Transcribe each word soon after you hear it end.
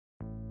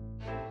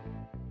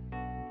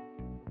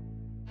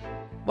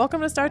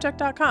Welcome to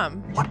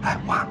StarTrek.com. What I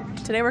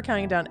want. Today we're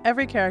counting down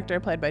every character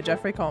played by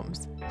Jeffrey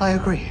Combs. I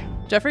agree.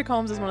 Jeffrey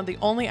Combs is one of the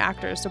only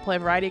actors to play a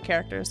variety of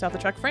characters throughout the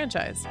Trek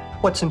franchise.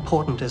 What's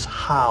important is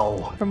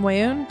how. From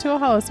Weyoun to a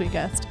holosuite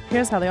guest,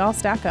 here's how they all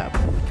stack up.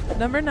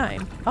 Number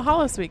 9, a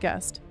holosuite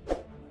guest.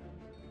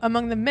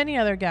 Among the many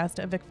other guests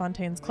at Vic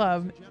Fontaine's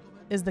club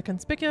is the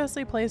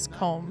conspicuously placed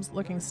Combs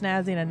looking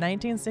snazzy in a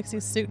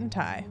 1960s suit and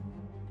tie.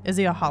 Is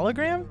he a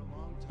hologram?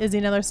 Is he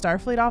another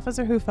Starfleet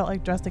officer who felt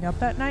like dressing up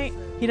that night?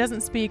 He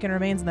doesn't speak and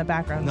remains in the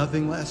background.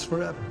 Nothing lasts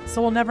forever.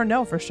 So we'll never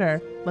know for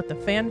sure. Let the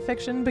fan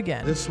fiction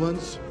begin. This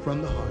one's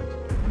from the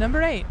heart.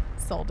 Number 8,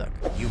 Solduck.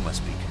 You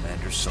must be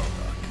Commander Solduck.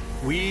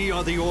 We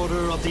are the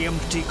Order of the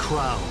Empty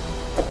Crown.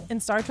 In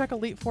Star Trek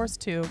Elite Force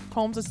 2,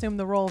 Combs assumed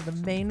the role of the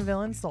main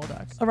villain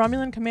Solduck, a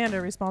Romulan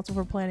commander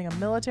responsible for planning a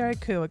military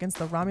coup against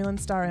the Romulan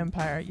Star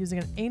Empire using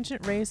an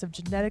ancient race of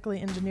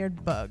genetically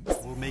engineered bugs.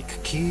 Will make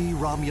key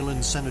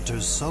Romulan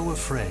senators so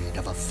afraid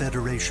of a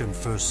Federation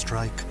first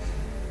strike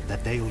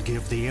that they'll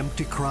give the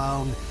Empty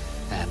Crown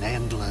an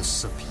endless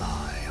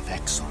supply of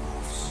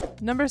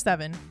exos. Number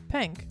 7,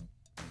 Pink.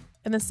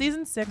 In the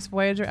Season 6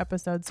 Voyager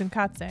episode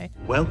Sunkatse,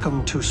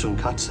 Welcome to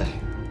Sunkatse.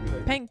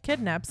 Pink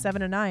kidnaps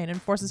 7 and 9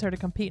 and forces her to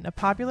compete in a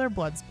popular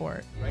blood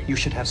sport. You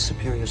should have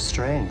superior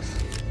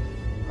strength,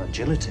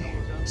 agility,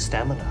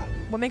 stamina.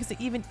 What makes it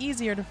even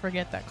easier to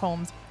forget that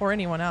Combs, or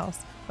anyone else,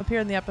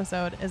 appeared in the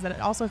episode is that it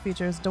also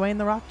features Dwayne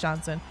 "The Rock"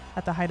 Johnson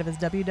at the height of his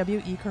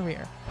WWE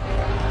career.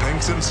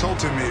 Pink's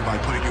insulting me by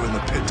putting you in the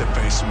pit to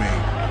face me.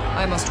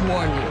 I must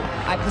warn you,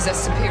 I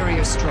possess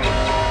superior strength.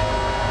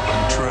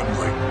 I'm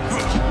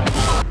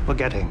trembling. We're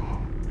getting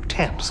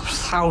tens of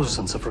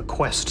thousands of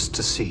requests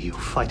to see you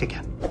fight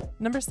again.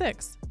 Number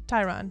 6,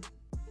 Tyron.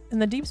 In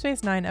the Deep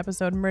Space Nine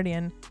episode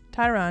Meridian,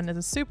 Tyron is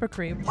a super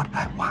creep, What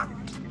I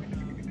want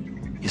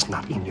is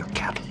not in your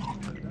catalog.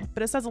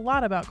 but it says a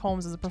lot about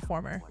Combs as a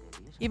performer.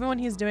 Even when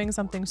he's doing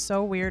something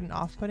so weird and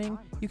off-putting,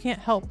 you can't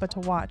help but to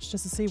watch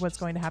just to see what's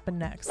going to happen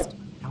next.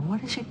 Now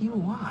what is it you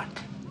want?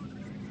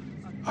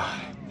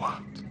 I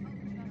want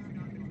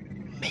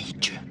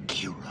Major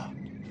Kira.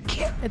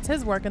 It's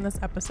his work in this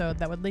episode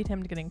that would lead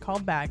him to getting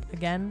called back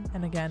again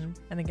and again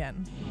and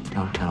again.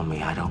 Don't tell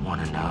me I don't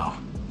want to know.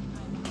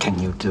 Can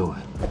you do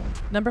it?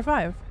 Number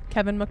 5,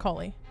 Kevin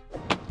McCauley.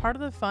 Part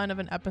of the fun of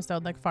an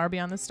episode like Far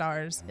Beyond the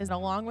Stars is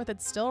along with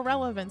its still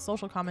relevant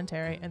social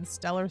commentary and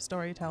stellar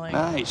storytelling.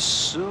 Nice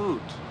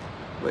suit.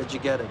 Where'd you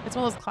get it? It's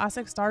one of those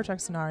classic Star Trek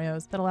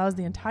scenarios that allows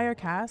the entire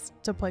cast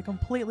to play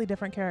completely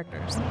different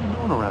characters. What are you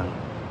doing around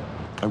here?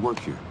 I work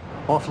here.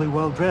 Awfully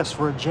well dressed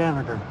for a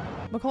janitor.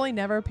 McCauley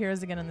never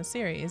appears again in the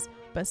series,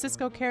 but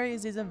Sisko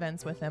carries these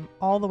events with him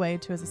all the way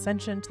to his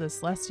ascension to the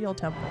Celestial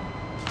Temple.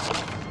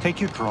 Take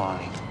your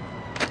drawing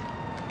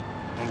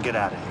and get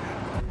out of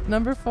here.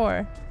 Number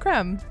 4,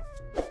 Krem.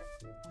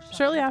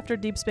 Shortly after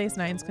Deep Space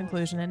Nine's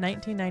conclusion in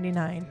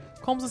 1999,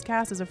 Combs was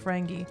cast as a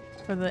Ferengi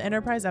for the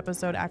Enterprise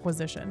episode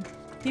Acquisition.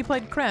 He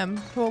played Krem,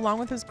 who along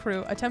with his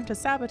crew attempt to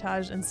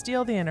sabotage and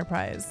steal the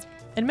Enterprise.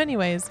 In many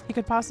ways, he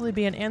could possibly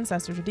be an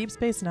ancestor to Deep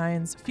Space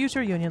Nine's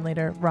future Union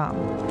leader, Rom.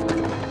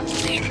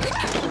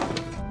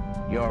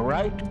 You're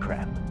right,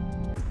 Crab.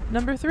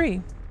 Number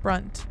 3,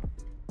 Brunt.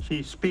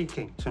 She's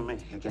speaking to me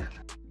again.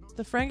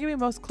 The Ferengi we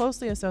most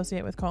closely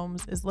associate with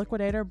Combs is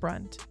Liquidator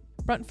Brunt.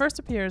 Brunt first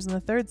appears in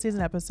the 3rd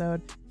season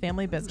episode,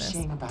 Family Business.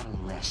 Saying about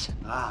a lesson.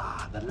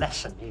 The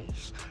lesson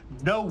is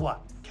no one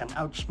can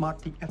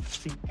outsmart the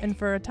FCA. And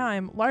for a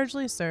time,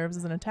 largely serves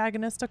as an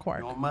antagonist to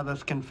Quark. Your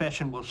mother's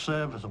confession will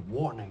serve as a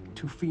warning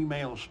to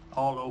females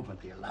all over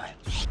the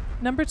Alliance.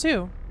 Number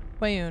 2,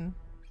 Weyoun.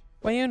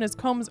 Weyoun is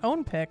Combs'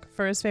 own pick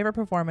for his favorite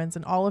performance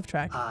in all of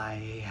Trek.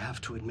 I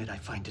have to admit I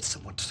find it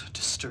somewhat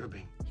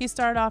disturbing. He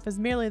started off as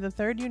merely the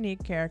 3rd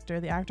unique character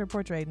the actor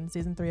portrayed in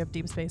Season 3 of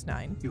Deep Space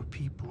Nine. Your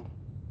people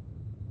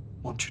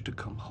want you to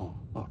come home,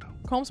 Otto.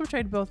 Combs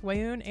portrayed both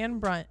Weyoun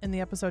and Brunt in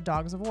the episode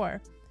Dogs of War.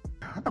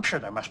 I'm sure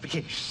there must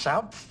be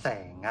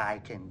something I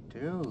can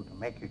do to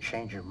make you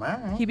change your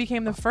mind. He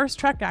became the first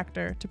Trek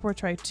actor to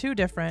portray 2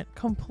 different,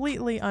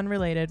 completely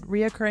unrelated,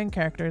 reoccurring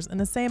characters in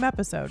the same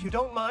episode. If you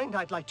don't mind,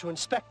 I'd like to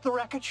inspect the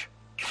wreckage.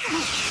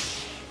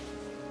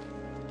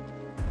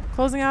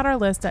 Closing out our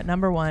list at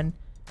number 1,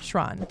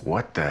 Shran.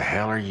 What the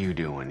hell are you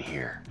doing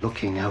here?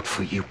 Looking out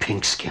for you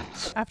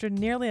pinkskins. After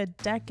nearly a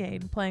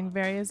decade playing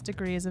various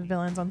degrees of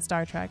villains on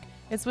Star Trek,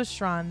 it's with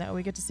Shran that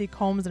we get to see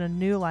Combs in a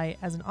new light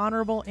as an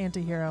honorable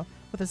anti-hero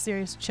with a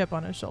serious chip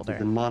on his shoulder. I've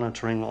been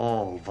monitoring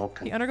all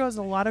Vulcan. He undergoes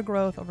a lot of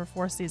growth over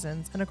 4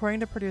 seasons, and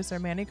according to producer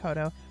Manny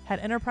Cotto, had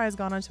Enterprise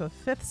gone on to a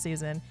 5th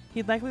season,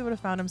 he likely would have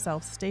found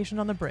himself stationed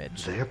on the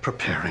bridge. They're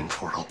preparing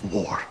for a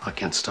war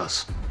against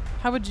us.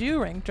 How would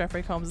you rank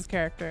Jeffrey Combs'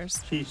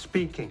 characters? She's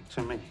speaking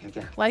to me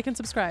again. Like and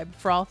subscribe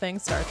for all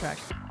things Star Trek.